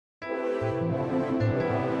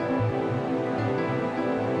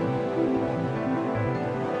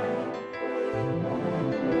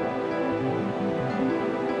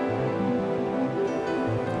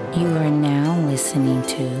You are now listening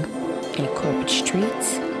to a Corporate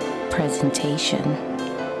Streets presentation.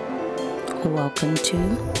 Welcome to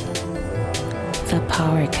the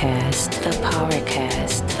PowerCast, the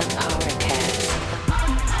PowerCast, the PowerCast.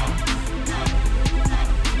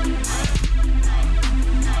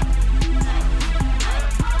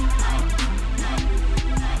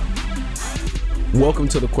 Welcome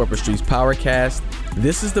to the Corporate Streets PowerCast.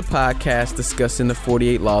 This is the podcast discussing the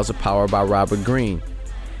 48 Laws of Power by Robert Greene.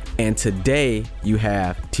 And today you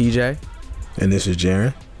have TJ. And this is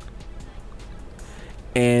Jaron.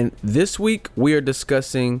 And this week we are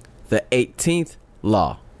discussing the 18th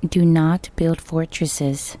law. Do not build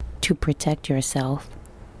fortresses to protect yourself.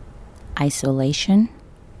 Isolation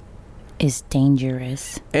is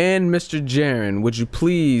dangerous. And Mr. Jaron, would you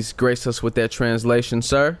please grace us with that translation,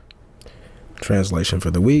 sir? Translation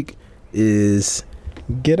for the week is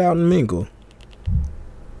get out and mingle.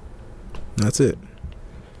 That's it.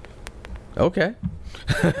 Okay.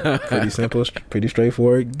 Pretty simple, pretty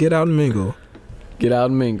straightforward. Get out and mingle. Get out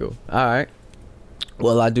and mingle. All right.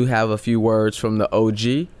 Well, I do have a few words from the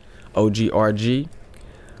OGRG.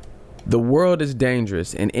 The world is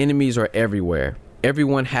dangerous and enemies are everywhere.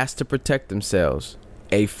 Everyone has to protect themselves.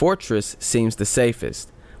 A fortress seems the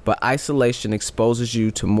safest, but isolation exposes you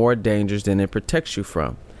to more dangers than it protects you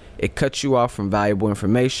from. It cuts you off from valuable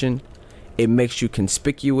information. It makes you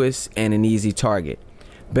conspicuous and an easy target.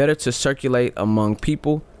 Better to circulate among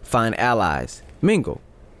people, find allies, mingle.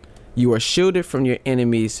 You are shielded from your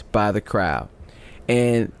enemies by the crowd.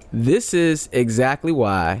 And this is exactly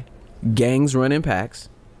why gangs run in packs.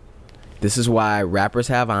 This is why rappers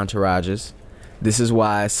have entourages. This is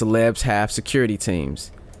why celebs have security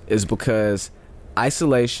teams. Is because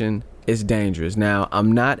isolation is dangerous. Now,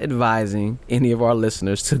 I'm not advising any of our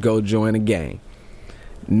listeners to go join a gang.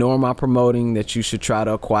 Nor am I promoting that you should try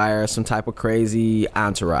to acquire some type of crazy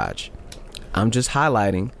entourage. I'm just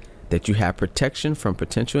highlighting that you have protection from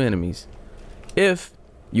potential enemies if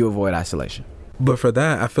you avoid isolation. But for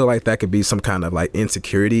that, I feel like that could be some kind of like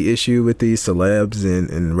insecurity issue with these celebs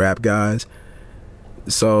and rap guys.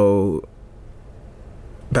 So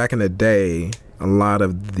back in the day, a lot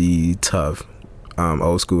of the tough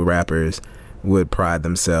old school rappers would pride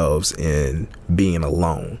themselves in being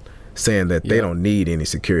alone, saying that they don't need any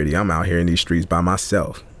security. I'm out here in these streets by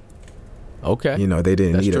myself. Okay. You know, they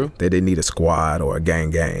didn't need a squad or a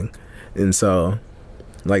gang. And so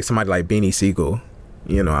like somebody like Beanie Siegel,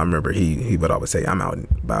 you know, I remember he would always say, I'm out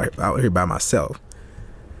here by myself.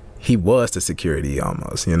 He was the security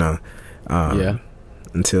almost, you know.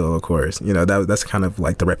 Until, of course, you know, that's kind of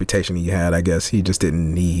like the reputation he had. I guess he just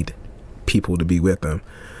didn't need people to be with him.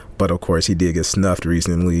 But of course he did get snuffed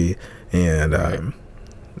recently, and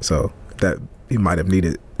so that he might have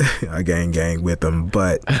needed a gang with him.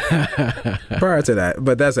 But prior to that,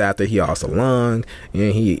 but that's after he also lung,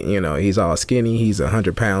 and he, you know, he's all skinny. He's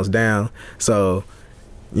 100 pounds down. So,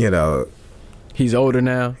 you know, he's older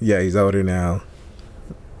now. Yeah, he's older now.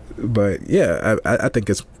 But yeah, I think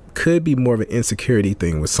could be more of an insecurity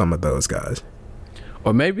thing with some of those guys.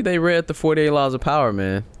 Or maybe they read the 48 Laws of Power,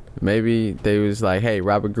 man. Maybe they was like, hey,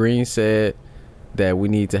 Robert Greene said that we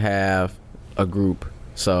need to have a group,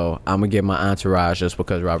 so I'm gonna get my entourage just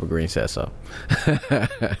because Robert Greene said so.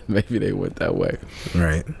 Maybe they went that way.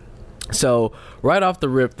 Right. So right off the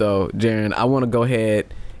rip though, Jaron, I want to go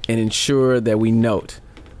ahead and ensure that we note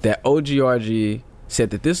that OGRG said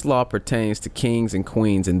that this law pertains to kings and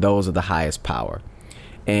queens and those of the highest power.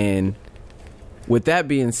 And with that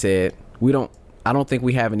being said, I don't think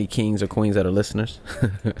we have any kings or queens that are listeners.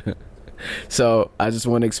 So I just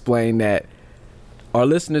want to explain that our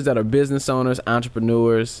listeners that are business owners,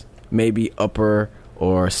 entrepreneurs, maybe upper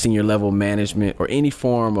or senior level management or any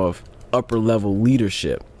form of upper level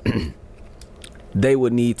leadership, they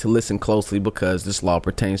would need to listen closely because this law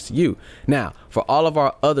pertains to you. Now, for all of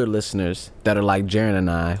our other listeners that are like Jaron and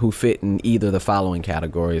I, who fit in either the following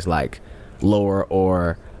categories, like lower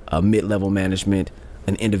or mid-level management,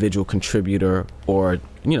 an individual contributor, or,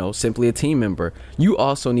 you know, simply a team member, you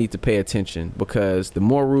also need to pay attention, because the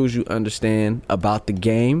more rules you understand about the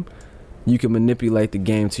game, you can manipulate the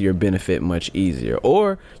game to your benefit much easier.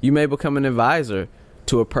 Or you may become an advisor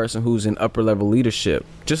to a person who's in upper level leadership.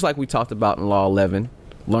 Just like we talked about in Law 11,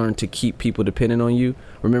 learn to keep people dependent on you.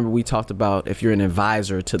 Remember, we talked about if you're an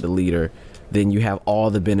advisor to the leader, then you have all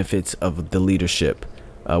the benefits of the leadership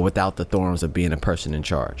without the thorns of being a person in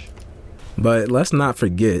charge. But let's not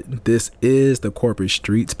forget, this is the Corporate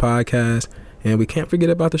Streets podcast, and we can't forget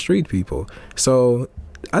about the street people. So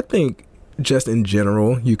I think just in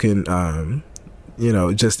general, you can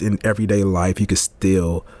just in everyday life, you could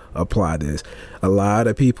still apply this. A lot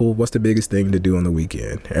of people, what's the biggest thing to do on the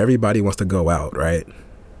weekend? Everybody wants to go out, right?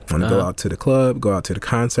 Want to go out to the club, go out to the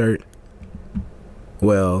concert.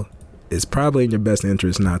 Well, it's probably in your best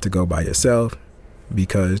interest not to go by yourself,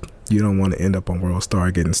 because you don't want to end up on World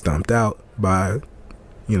Star getting stumped out by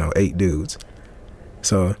 8 dudes.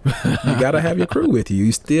 So you gotta have your crew with you.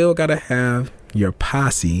 You still gotta have your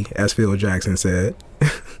posse, as Phil Jackson said.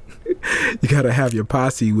 You gotta have your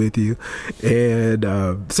posse with you. And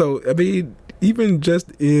so I mean, even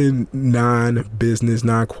just in non-business,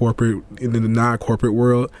 non-corporate, in the non-corporate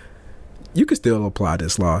world, you could still apply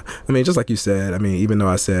this law. I mean, just like you said, I mean, even though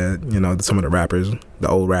I said, some of the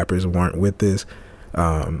old rappers weren't with this,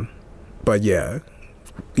 but yeah,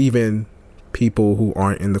 even people who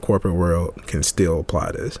aren't in the corporate world can still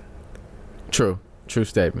apply this. True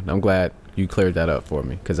statement. I'm glad you cleared that up for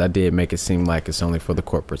me, because I did make it seem like it's only for the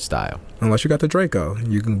corporate style. Unless you got the Draco,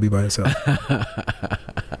 you can be by yourself.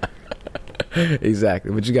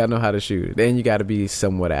 Exactly, but you gotta know how to shoot it, and you gotta be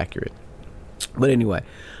somewhat accurate. But anyway,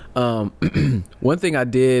 one thing I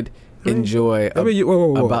did enjoy. You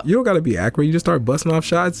don't gotta be accurate. You just start busting off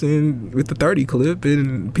shots and with the 30 clip,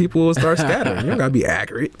 and people will start scattering. You don't gotta be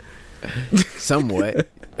accurate. Somewhat.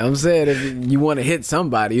 I'm saying, if you want to hit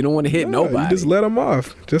somebody, you don't want to hit nobody. You just let them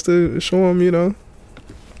off, just to show them,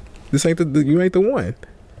 this ain't you ain't the one.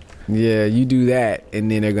 Yeah, you do that, and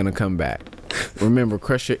then they're gonna come back. Remember,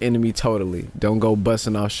 crush your enemy totally. Don't go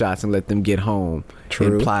busting off shots and let them get home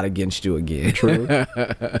and plot against you again. True.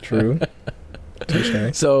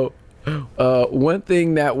 Touché. So, one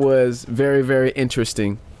thing that was very, very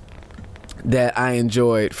interesting that I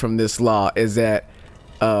enjoyed from this law is that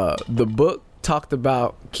the book talked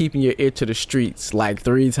about keeping your ear to the streets like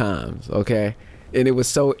 3 times, okay? And it was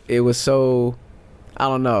so I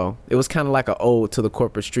don't know, it was kind of like an ode to the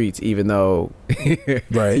corporate streets, even though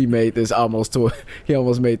right. he almost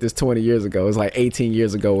made this 20 years ago. It was like 18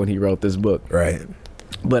 years ago when he wrote this book, right?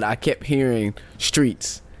 But I kept hearing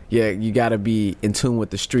streets. Yeah, you got to be in tune with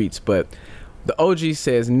the streets. But the OG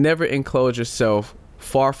says, never enclose yourself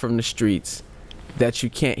far from the streets that you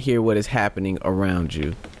can't hear what is happening around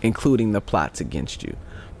you, including the plots against you.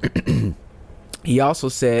 He also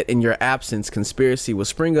said, in your absence, conspiracy will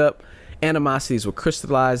spring up, animosities will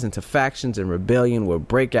crystallize into factions, and rebellion will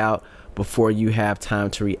break out before you have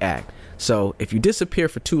time to react. So if you disappear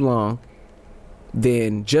for too long,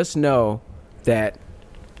 then just know that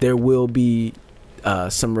there will be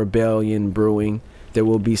some rebellion brewing. There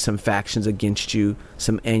will be some factions against you,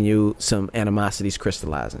 some animosities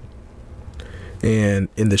crystallizing. And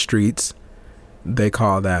in the streets, they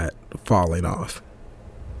call that falling off.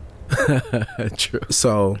 True.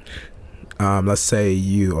 So, let's say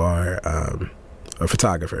you are a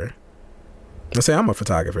photographer. Let's say I'm a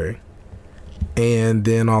photographer, and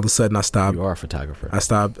then all of a sudden I stop. You are a photographer. I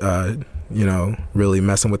stopped, really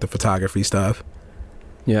messing with the photography stuff.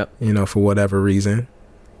 Yep. For whatever reason,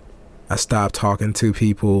 I stopped talking to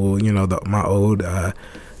people. My old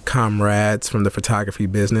comrades from the photography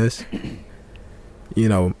business.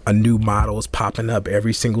 A new model's popping up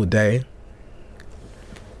every single day.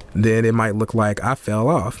 Then it might look like I fell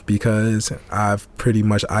off because I've pretty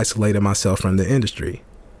much isolated myself from the industry.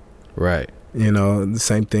 Right. The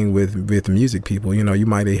same thing with music people. You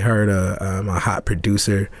might have heard a hot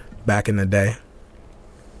producer back in the day.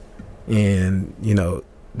 And,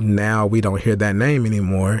 now we don't hear that name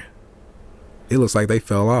anymore. It looks like they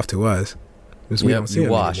fell off to us. We don't see them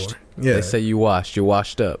washed. Anymore. Yeah. They say you washed. You're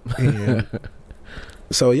washed up. Yeah.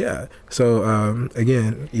 So, yeah. So,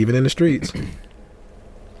 again, even in the streets,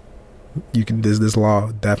 this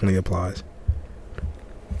law definitely applies.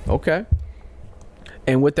 Okay.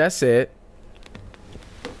 And with that said,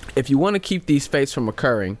 if you want to keep these fates from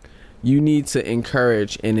occurring, you need to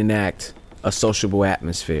encourage and enact a sociable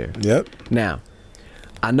atmosphere. Yep. Now,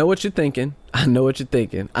 I know what you're thinking. I know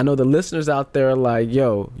the listeners out there are like,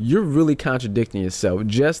 yo, you're really contradicting yourself.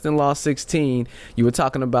 Just in Law 16, you were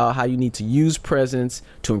talking about how you need to use presence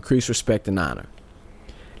to increase respect and honor.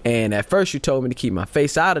 And at first you told me to keep my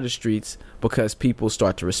face out of the streets because people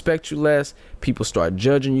start to respect you less, people start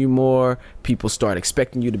judging you more, people start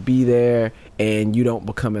expecting you to be there, and you don't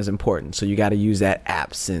become as important. So you got to use that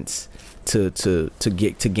absence to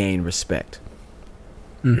gain respect.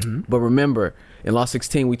 Mm-hmm. But remember, in Law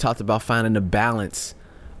 16, we talked about finding the balance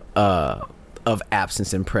of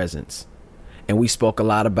absence and presence. And we spoke a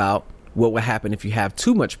lot about what will happen if you have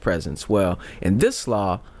too much presence. Well, in this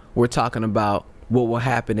law, we're talking about what will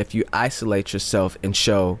happen if you isolate yourself and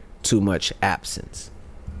show too much absence.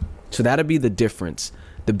 So that'll be the difference.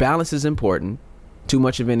 The balance is important. Too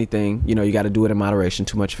much of anything, you got to do it in moderation.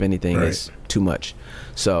 Too much of anything Right. is too much.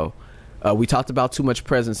 So we talked about too much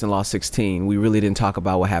presence in Law 16. We really didn't talk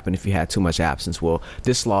about what happened if you had too much absence. Well,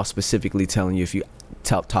 this law specifically telling you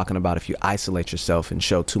talking about if you isolate yourself and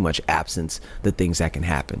show too much absence, the things that can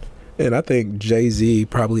happen. And I think Jay-Z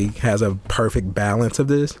probably has a perfect balance of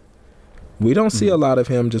this. We don't see a lot of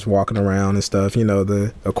him just walking around and stuff.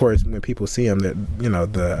 Of course, when people see him, that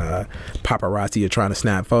the paparazzi are trying to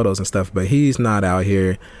snap photos and stuff. But he's not out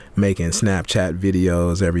here making Snapchat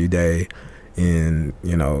videos every day and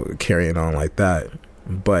carrying on like that.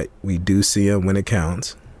 But we do see him when it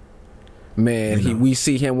counts. Man, we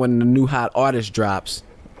see him when the new hot artist drops.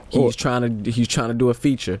 He's trying to do a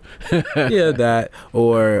feature. Yeah, that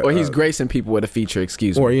or he's gracing people with a feature.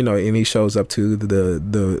 Excuse me. Or and he shows up to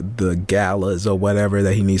the galas or whatever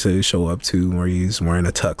that he needs to show up to, where he's wearing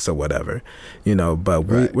a tux or whatever. But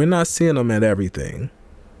we're not seeing him at everything.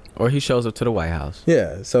 Or he shows up to the White House.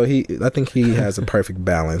 Yeah, so I think he has a perfect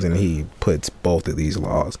balance, and he puts both of these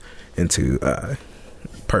laws into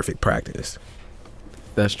perfect practice.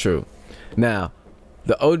 That's true. Now,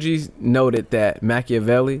 the OG noted that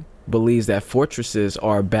Machiavelli believes that fortresses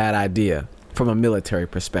are a bad idea from a military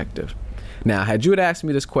perspective. Now, had you had asked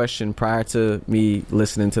me this question prior to me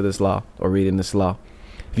listening to this law or reading this law,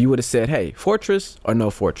 if you would have said, hey, fortress or no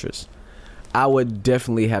fortress, I would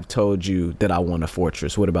definitely have told you that I want a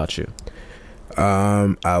fortress. What about you?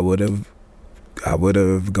 I would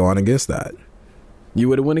have gone against that. You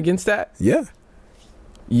would have went against that? Yeah.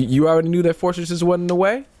 You already knew that fortresses wasn't in the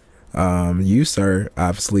way? You, sir,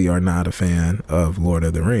 obviously are not a fan of Lord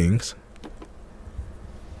of the Rings.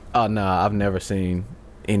 Oh, no, I've never seen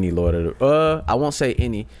any Lord of the... I won't say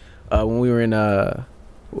any. When we were in...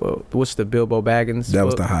 what's the Bilbo Baggins That book?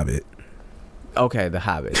 was The Hobbit. Okay, The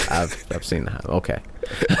Hobbit. I've seen The Hobbit. Okay.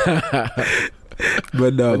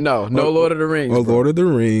 But no, Lord of the Rings. Well, Lord of the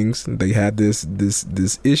Rings, they had this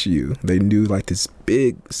issue. They knew like this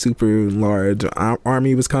big, super large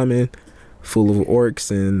army was coming, full of orcs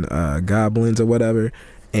and goblins or whatever,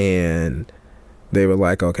 and they were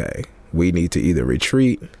like, okay, we need to either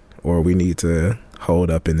retreat or we need to hold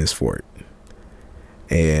up in this fort.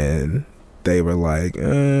 And they were like,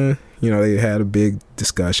 they had a big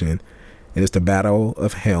discussion, and it's the Battle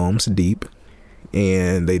of Helm's Deep,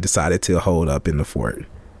 and they decided to hold up in the fort.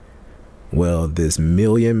 Well, this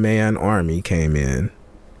 1,000,000-man army came in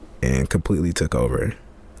and completely took over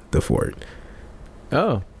the fort.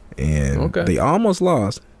 Oh. And okay. They almost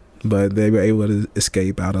lost, but they were able to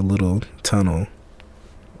escape out a little tunnel.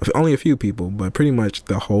 Only a few people, but pretty much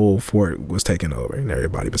the whole fort was taken over and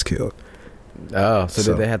everybody was killed. Oh, so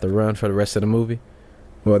did they have to run for the rest of the movie?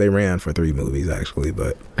 Well, they ran for 3 movies actually,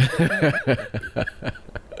 but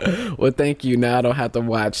well, thank you. Now I don't have to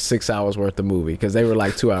watch 6 hours worth of movie because they were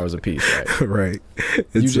like 2 hours apiece, right? Right.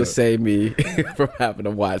 You just saved me from having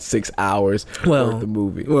to watch 6 hours worth of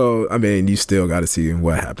movie. Well, I mean, you still got to see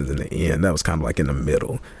what happens in the end. That was kind of like in the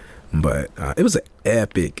middle, but it was an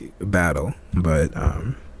epic battle. But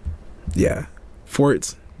yeah,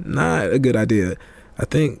 forts, not a good idea. I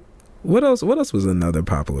think. What else was another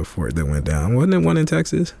popular fort that went down? Wasn't it one in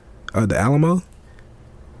Texas? The Alamo?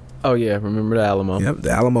 Oh, yeah. Remember the Alamo? Yep, the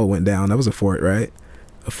Alamo went down. That was a fort, right?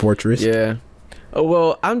 A fortress? Yeah. Oh,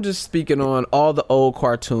 well, I'm just speaking on all the old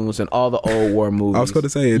cartoons and all the old war movies. I was going to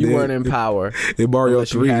say you weren't in power. In Mario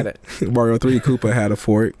 3, Mario 3, Koopa had a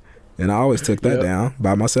fort, and I always took that down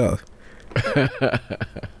by myself.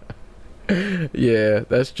 Yeah,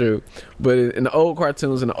 that's true. But in the old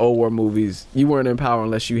cartoons and the old war movies, you weren't in power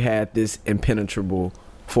unless you had this impenetrable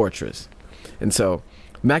fortress. And so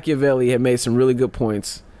Machiavelli had made some really good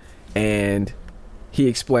points, and he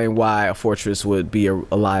explained why a fortress would be a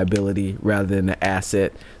liability rather than an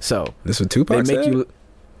asset. So this is what Tupac said?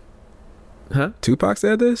 Huh? Tupac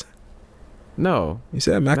said this? No. You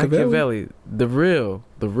said Machiavelli? The real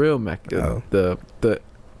Machiavelli. Oh. The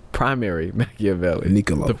primary Machiavelli.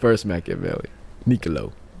 Niccolo. The first Machiavelli.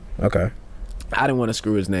 Niccolo. Okay. I didn't want to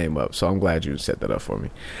screw his name up, so I'm glad you set that up for me.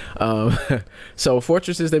 So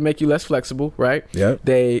fortresses, they make you less flexible, right? Yep.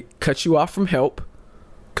 They cut you off from help.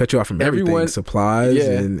 Cut you off from everything, supplies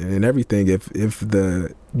and everything.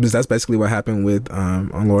 Because that's basically what happened with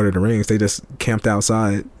on Lord of the Rings. They just camped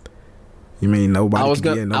outside. You mean nobody? I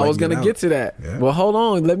was gonna get to that. Yeah. Well, hold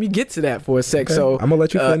on. Let me get to that for a sec. Okay. So I'm gonna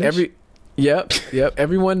let you finish. Yep.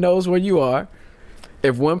 Everyone knows where you are.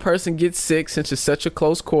 If one person gets sick, since it's such a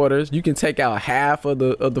close quarters, you can take out half of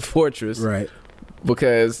the fortress, right?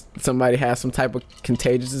 Because somebody has some type of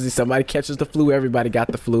contagious disease. Somebody catches the flu. Everybody got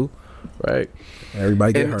the flu, right?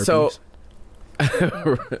 Everybody get herpes. So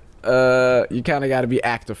You kind of got to be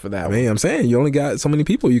active for that. I mean, I'm saying you only got so many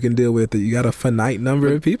people you can deal with. You got a finite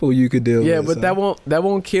number of people you could deal with. Yeah, but so. that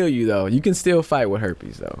won't kill you though. You can still fight with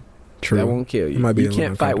herpes though. True. That won't kill you. You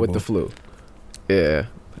can't fight with the flu. Yeah,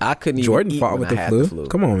 I couldn't even. Jordan eat fought when with the flu.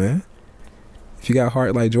 Come on, man. If you got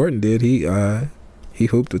heart like Jordan did, he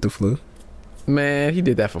hooped with the flu. Man, he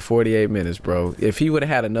did that for 48 minutes, bro. If he would have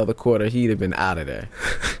had another quarter, he'd have been out of there.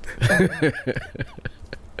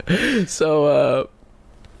 So,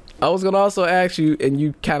 I was going to also ask you, and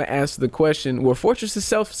you kind of answered the question, were fortresses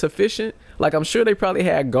self-sufficient? Like, I'm sure they probably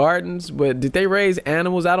had gardens, but did they raise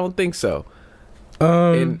animals? I don't think so.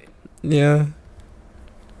 Yeah.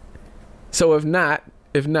 So if not,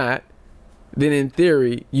 then in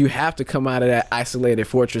theory, you have to come out of that isolated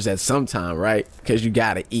fortress at some time, right? Because you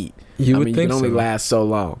got to eat. You can only last so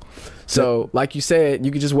long. So, like you said,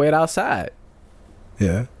 you could just wait outside.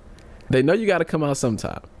 Yeah. They know you got to come out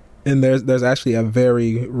sometime. And there's actually a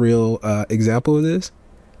very real example of this.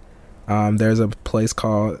 There's a place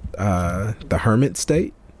called the Hermit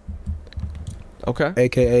State. Okay.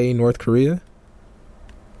 AKA North Korea.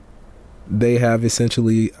 They have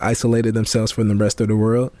essentially isolated themselves from the rest of the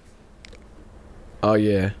world. Oh,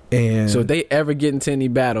 yeah. And so if they ever get into any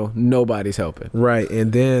battle, nobody's helping. Right.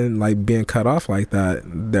 And then, like, being cut off like that,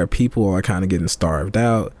 their people are kind of getting starved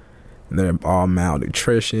out. They're all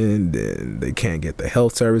malnutrition. Then they can't get the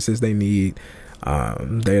health services they need.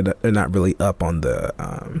 They're not really up on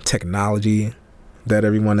the technology that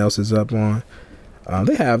everyone else is up on.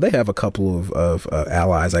 They have a couple of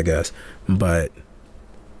allies, I guess, but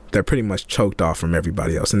they're pretty much choked off from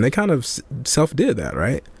everybody else. And they kind of self-did that,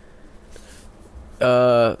 right?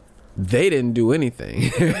 They didn't do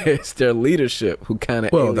anything. It's their leadership who kind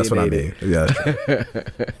of alienated. That's what I mean. Yeah,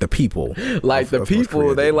 the people. Like the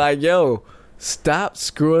people, they like, yo, stop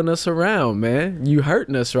screwing us around, man. You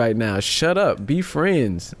hurting us right now. Shut up. Be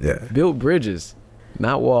friends. Yeah. Build bridges,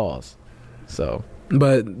 not walls. So.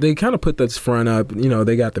 But they kind of put this front up. You know,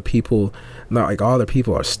 they got the people. Like all the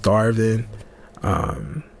people are starving.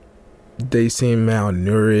 They seem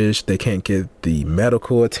malnourished. They can't get the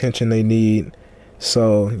medical attention they need.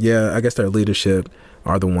 So, yeah, I guess their leadership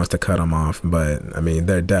are the ones to cut them off. But, I mean,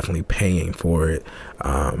 they're definitely paying for it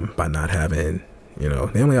by not having, they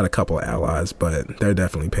only got a couple of allies, but they're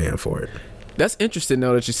definitely paying for it. That's interesting,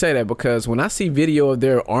 though, that you say that, because when I see video of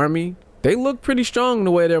their army, they look pretty strong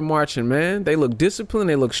the way they're marching, man. They look disciplined.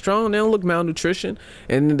 They look strong. They don't look malnutrition.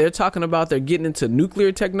 And they're talking about they're getting into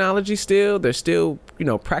nuclear technology still. They're still,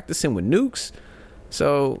 practicing with nukes.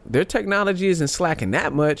 So their technology isn't slacking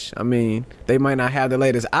that much. I mean, they might not have the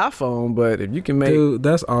latest iPhone, but if you can make... Dude,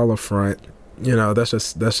 that's all a front. That's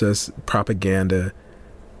just propaganda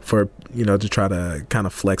for, to try to kind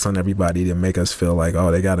of flex on everybody to make us feel like,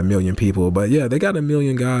 oh, they got 1 million people. But yeah, they got 1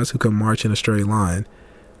 million guys who can march in a straight line.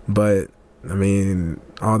 But, I mean,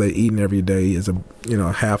 all they eating every day is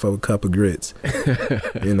half of a cup of grits.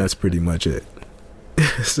 And that's pretty much it.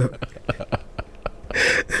 So...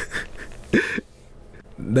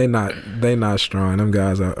 They not strong. Them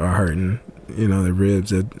guys are hurting. The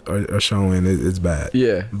ribs are showing. It's bad.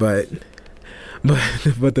 Yeah. But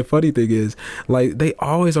the funny thing is, like, they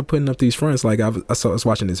always are putting up these fronts. Like I was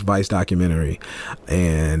watching this Vice documentary,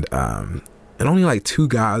 and only like 2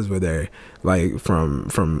 guys were there, like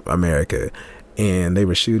from America, and they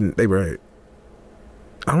were shooting.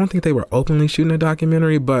 I don't think they were openly shooting a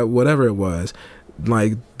documentary, but whatever it was,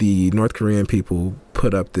 like the North Korean people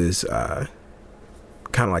put up this.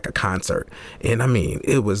 Kind of like a concert, and I mean,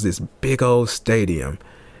 it was this big old stadium,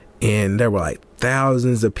 and there were like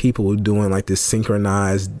thousands of people doing like this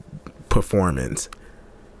synchronized performance,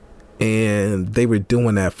 and they were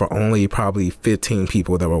doing that for only probably 15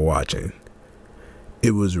 people that were watching.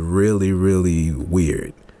 It was really, really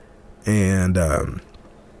weird. And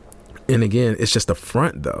again, it's just a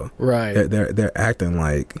front though, right? They're acting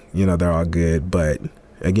like they're all good, but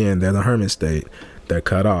again, they're the hermit state. They're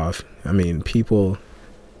cut off. I mean,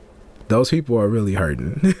 those people are really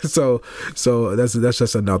hurting. so that's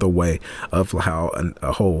just another way of how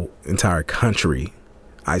a whole entire country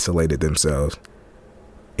isolated themselves,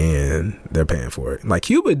 and they're paying for it. Like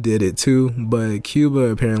Cuba did it too, but Cuba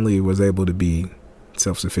apparently was able to be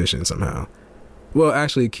self-sufficient somehow. Well,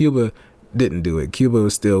 actually, Cuba didn't do it. Cuba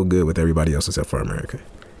was still good with everybody else except for America.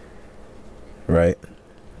 Right?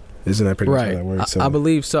 Isn't that pretty much how that works? I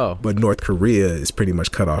believe so. But North Korea is pretty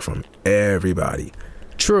much cut off from everybody.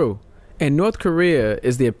 True. And North Korea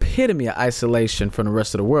is the epitome of isolation from the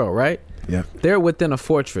rest of the world, right? Yeah. They're within a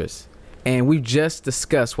fortress. And we just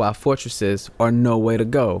discussed why fortresses are no way to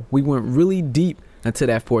go. We went really deep into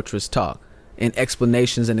that fortress talk. in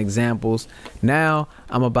explanations and examples. Now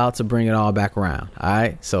I'm about to bring it all back around. All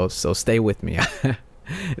right, so stay with me.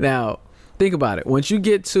 Now think about it. Once you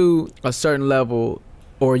get to a certain level,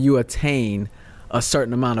 or you attain a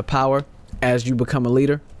certain amount of power as you become a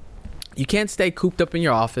leader, you can't stay cooped up in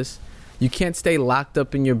your office. You can't stay locked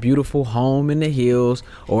up in your beautiful home in the hills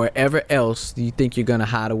or wherever else you think you're going to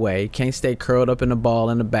hide away. You can't stay curled up in a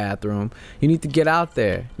ball in the bathroom. You need to get out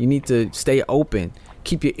there. You need to stay open.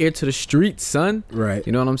 Keep your ear to the streets, son. Right.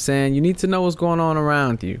 You know what I'm saying? You need to know what's going on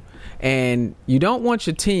around you. And you don't want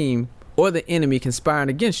your team or the enemy conspiring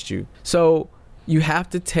against you. So you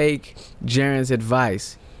have to take Jaren's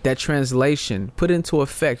advice, that translation, put into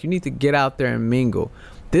effect. You need to get out there and mingle.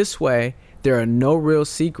 This way, there are no real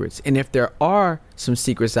secrets. And if there are some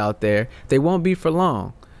secrets out there, they won't be for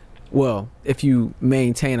long. Well, if you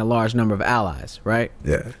maintain a large number of allies, right?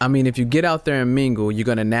 Yeah. I mean, if you get out there and mingle, you're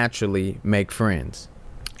going to naturally make friends.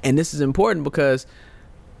 And this is important because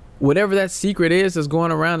whatever that secret is that's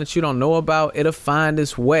going around that you don't know about, it'll find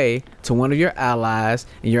its way to one of your allies,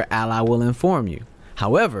 and your ally will inform you.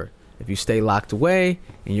 However, if you stay locked away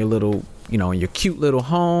in your little, in your cute little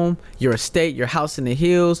home, your estate, your house in the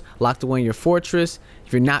hills, locked away in your fortress,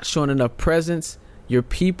 if you're not showing enough presence, your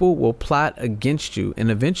people will plot against you, and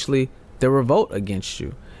eventually they'll revolt against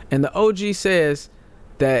you. And the OG says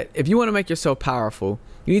that if you want to make yourself powerful,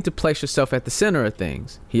 you need to place yourself at the center of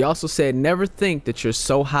things. He also said, never think that you're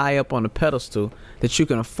so high up on the pedestal that you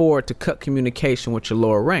can afford to cut communication with your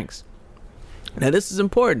lower ranks. Now, this is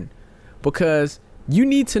important because you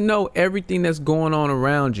need to know everything that's going on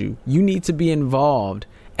around you. You need to be involved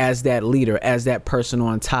as that leader, as that person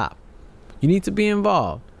on top. You need to be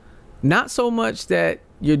involved. Not so much that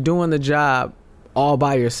you're doing the job all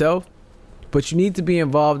by yourself, but you need to be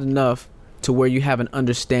involved enough to where you have an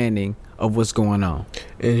understanding of what's going on.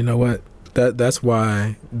 And you know what? That's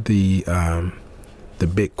why the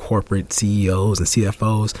big corporate CEOs and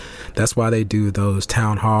CFOs, that's why they do those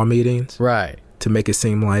town hall meetings. Right. To make it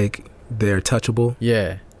seem like they're touchable.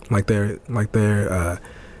 Yeah. Like they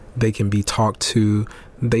can be talked to.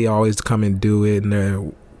 They always come and do it, and they're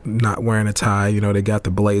not wearing a tie. They got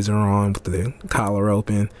the blazer on with the collar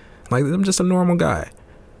open. Like, I'm just a normal guy.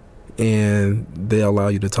 And they allow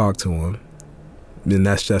you to talk to them. And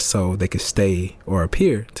that's just so they can stay, or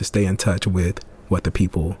appear to stay in touch with what the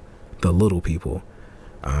little people,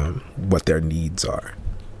 what their needs are.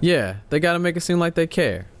 Yeah, they got to make it seem like they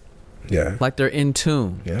care. Yeah. Like they're in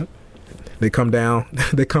tune. Yeah. They come down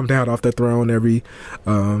off their throne every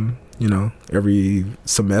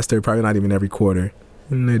semester, probably not even every quarter.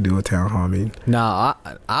 And they do a town hall meeting. Nah,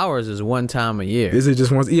 ours is one time a year. Is it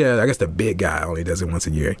just once? Yeah, I guess the big guy only does it once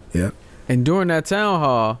a year. Yeah. And during that town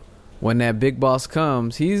hall, when that big boss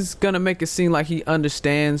comes, he's going to make it seem like he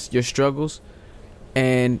understands your struggles.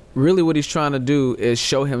 And really what he's trying to do is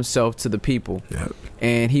show himself to the people. Yep.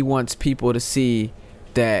 And he wants people to see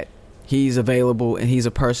that he's available and he's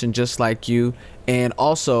a person just like you. And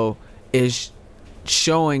also is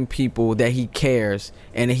showing people that he cares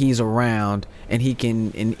and he's around and he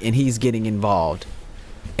can and he's getting involved.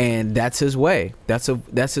 And that's his way.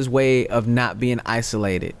 That's his way of not being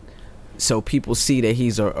isolated. So people see that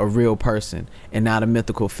he's a real person and not a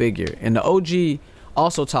mythical figure. And the OG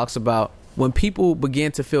also talks about when people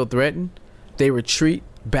begin to feel threatened, they retreat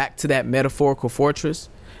back to that metaphorical fortress.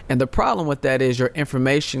 And the problem with that is your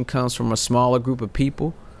information comes from a smaller group of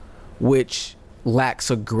people, which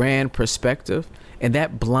lacks a grand perspective. And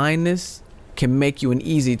that blindness can make you an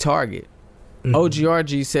easy target. Mm-hmm.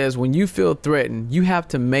 OGRG says when you feel threatened, you have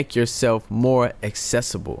to make yourself more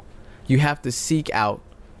accessible. You have to seek out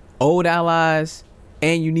old allies,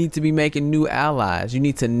 and you need to be making new allies. You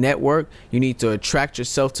need to network. You need to attract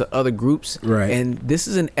yourself to other groups. Right. And this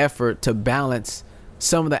is an effort to balance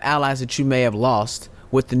some of the allies that you may have lost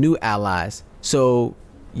with the new allies. So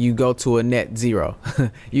you go to a net zero.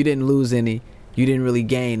 You didn't lose any. You didn't really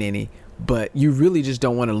gain any. But you really just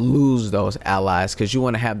don't want to lose those allies because you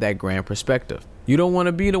want to have that grand perspective. You don't want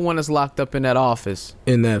to be the one that's locked up in that office.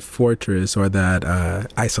 In that fortress or that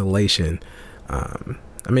isolation.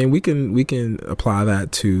 I mean, we can apply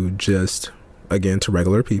that to just, again, to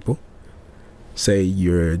regular people. Say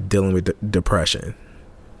you're dealing with depression.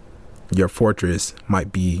 Your fortress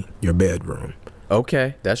might be your bedroom.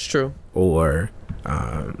 Okay, that's true. Or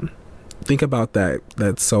think about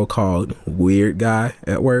that so-called weird guy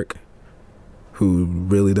at work who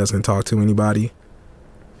really doesn't talk to anybody.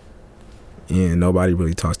 And nobody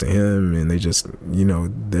really talks to him. And they just,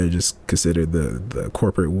 they're just considered the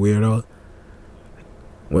corporate weirdo.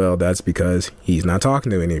 Well, that's because he's not talking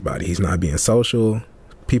to anybody. He's not being social.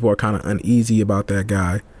 People are kind of uneasy about that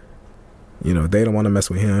guy. You know, they don't want to mess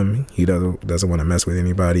with him. He doesn't want to mess with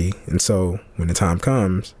anybody. And so when the time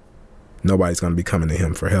comes, nobody's going to be coming to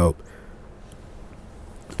him for help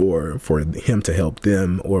or for him to help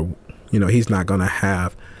them, or, you know, he's not going to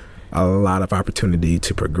have a lot of opportunity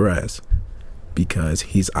to progress because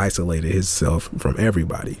he's isolated himself from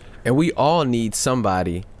everybody. And we all need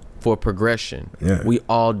somebody for progression. Yeah. We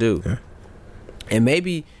all do. Yeah. And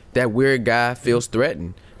maybe that weird guy feels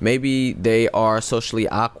threatened. Maybe they are socially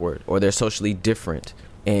awkward or they're socially different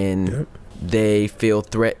and they feel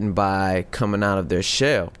threatened by coming out of their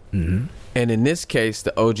shell. Mm-hmm. And in this case,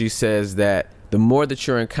 the OG says that the more that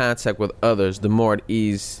you're in contact with others, the more at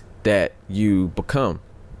ease that you become.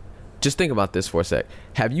 Just think about this for a sec.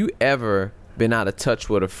 Have you ever been out of touch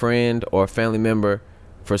with a friend or a family member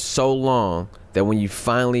for so long that when you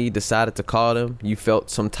finally decided to call them, you felt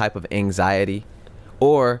some type of anxiety?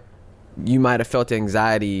 Or you might have felt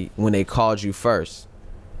anxiety when they called you first.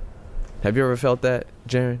 Have you ever felt that,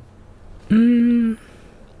 Jaron?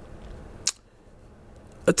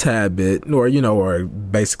 A tad bit, or, you know, or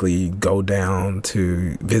basically go down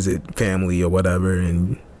to visit family or whatever,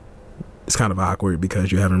 and it's kind of awkward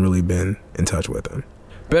because you haven't really been in touch with them.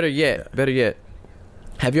 Better yet,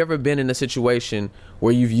 have you ever been in a situation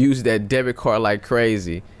where you've used that debit card like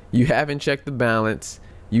crazy? You haven't checked the balance,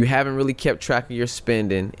 you haven't really kept track of your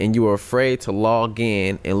spending, and you are afraid to log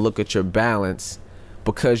in and look at your balance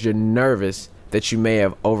because you're nervous that you may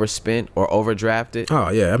have overspent or overdrafted? Oh,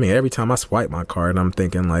 yeah. I mean, every time I swipe my card, I'm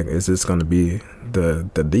thinking, like, is this going to be the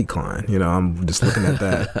decline? You know, I'm just looking at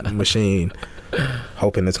that machine,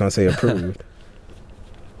 hoping it's going to say approved.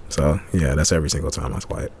 So, yeah, that's every single time I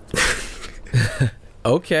swipe.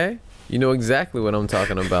 Okay. You know exactly what I'm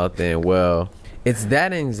talking about then. Well, it's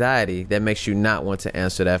that anxiety that makes you not want to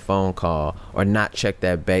answer that phone call or not check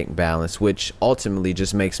that bank balance, which ultimately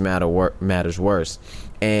just makes matters worse.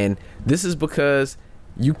 And this is because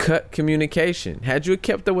you cut communication. Had you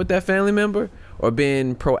kept up with that family member or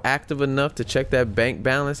been proactive enough to check that bank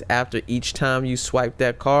balance after each time you swipe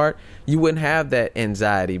that card, you wouldn't have that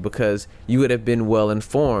anxiety because you would have been well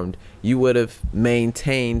informed. You would have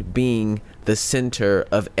maintained being the center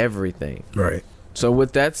of everything. Right. So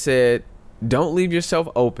with that said, don't leave yourself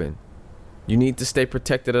open. You need to stay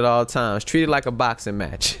protected at all times. Treat it like a boxing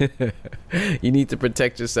match. You need to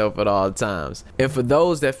protect yourself at all times. And for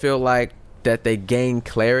those that feel like that they gain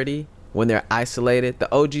clarity when they're isolated,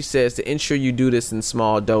 the OG says to ensure you do this in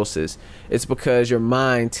small doses. It's because your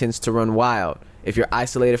mind tends to run wild if you're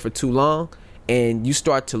isolated for too long and you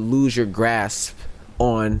start to lose your grasp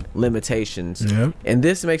on limitations. Yep. And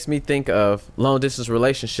this makes me think of long distance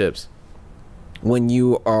relationships. When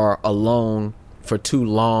you are alone for too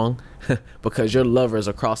long because your lover is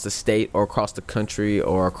across the state or across the country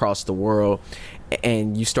or across the world,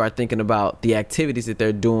 and you start thinking about the activities that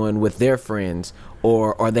they're doing with their friends,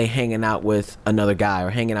 or are they hanging out with another guy or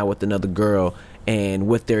hanging out with another girl, and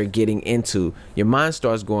what they're getting into, your mind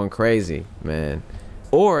starts going crazy, man.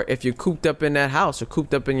 Or if you're cooped up in that house or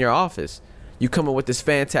cooped up in your office, you come up with this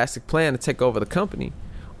fantastic plan to take over the company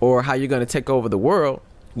or how you're going to take over the world.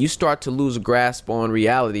 You start to lose a grasp on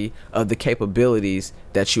reality of the capabilities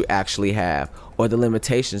that you actually have or the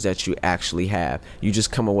limitations that you actually have. You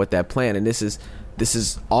just come up with that plan, and this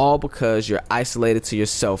is all because you're isolated to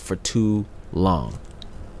yourself for too long.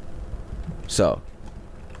 So,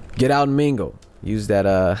 get out and mingle. Use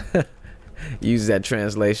that use that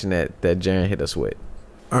translation that Jaren hit us with.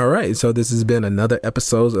 All right, so this has been another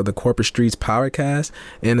episode of the Corporate Streets PowerCast,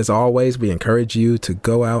 and as always, we encourage you to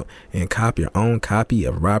go out and cop your own copy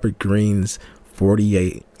of Robert Greene's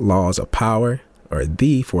 48 Laws of Power, or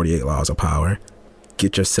the 48 Laws of Power.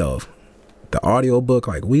 Get yourself the audiobook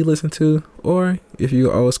like we listen to, or if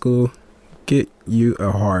you're old school, get you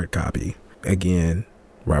a hard copy. Again,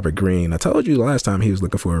 Robert Greene. I told you last time he was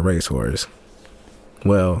looking for a racehorse.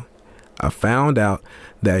 Well, I found out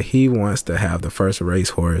that he wants to have the first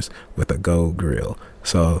racehorse with a gold grill.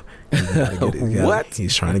 So what?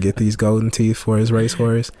 He's trying to get these golden teeth for his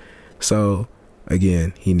racehorse. So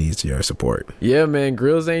again, he needs your support. Yeah, man,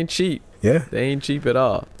 grills ain't cheap. Yeah, they ain't cheap at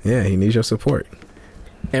all. Yeah, he needs your support.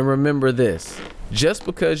 And remember this: just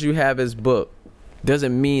because you have his book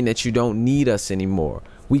doesn't mean that you don't need us anymore.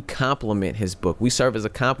 We complement his book. We serve as a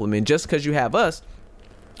complement. Just because you have us,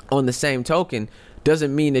 on the same token,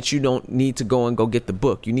 doesn't mean that you don't need to go get the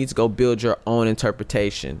book. You need to go build your own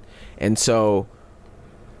interpretation. And so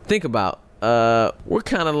think about, we're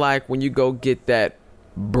kind of like when you go get that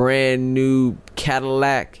brand new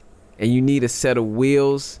Cadillac and you need a set of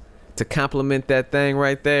wheels to complement that thing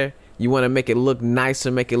right there. You want to make it look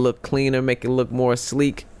nicer, make it look cleaner, make it look more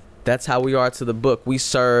sleek. That's how we are to the book. We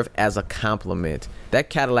serve as a complement. That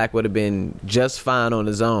Cadillac would have been just fine on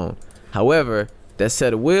its own. However, that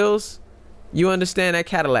set of wheels, you understand that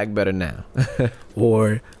Cadillac better now.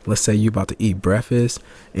 Or let's say you about to eat breakfast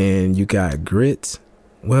and you got grits.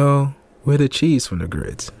 Well, where the cheese from the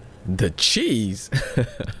grits? The cheese?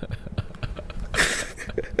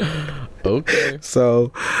 Okay.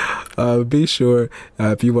 So be sure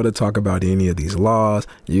if you want to talk about any of these laws,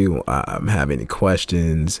 you have any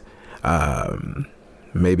questions,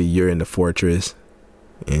 maybe you're in the fortress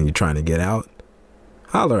and you're trying to get out,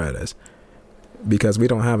 holler at us, because we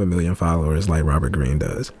don't have 1 million followers like Robert Greene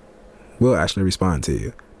does. We'll actually respond to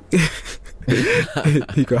you.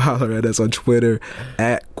 You can holler at us on Twitter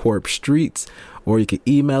at Corp Streets, or you can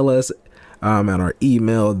email us at our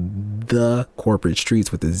email,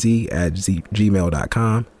 thecorporatestreets with a Z at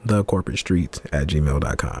gmail.com,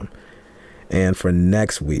 thecorporatestreets@gmail.com. And for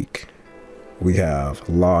next week, we have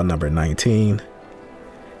law number 19,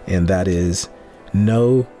 and that is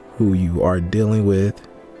know who you are dealing with.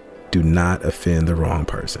 Do not offend the wrong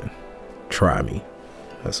person. Try me.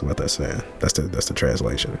 That's what they're saying. That's the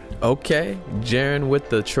translation. Okay, Jaron with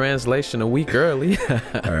the translation a week early.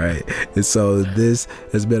 All right. And so this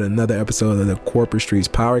has been another episode of the Corporate Streets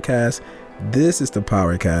PowerCast. This is the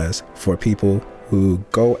PowerCast for people who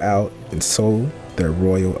go out and sow their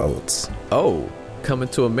royal oats. Oh, Coming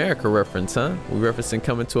to America reference, huh? We referencing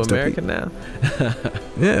Coming to America now?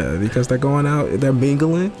 Yeah, because they're going out, they're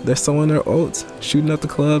mingling, they're sowing their oats, shooting up the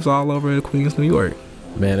clubs all over Queens, New York.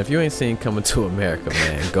 Man, if you ain't seen Coming to America,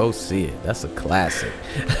 man, go see it. That's a classic.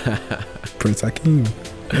 Prince Hakeem.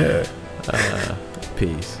 Yeah.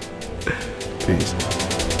 Peace. Peace.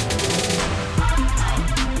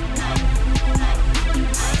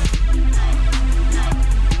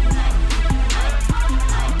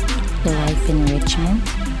 Life enrichment,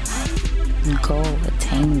 goal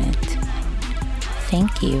attainment.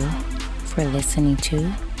 Thank you for listening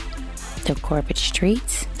to The Corporate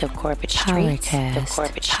Streets, The Corporate Streets, The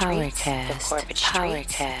Corporate Streets, The Corporate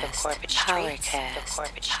Streets, The Corporate Streets, The Corporate Streets, The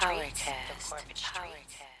Corporate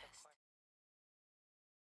Streets.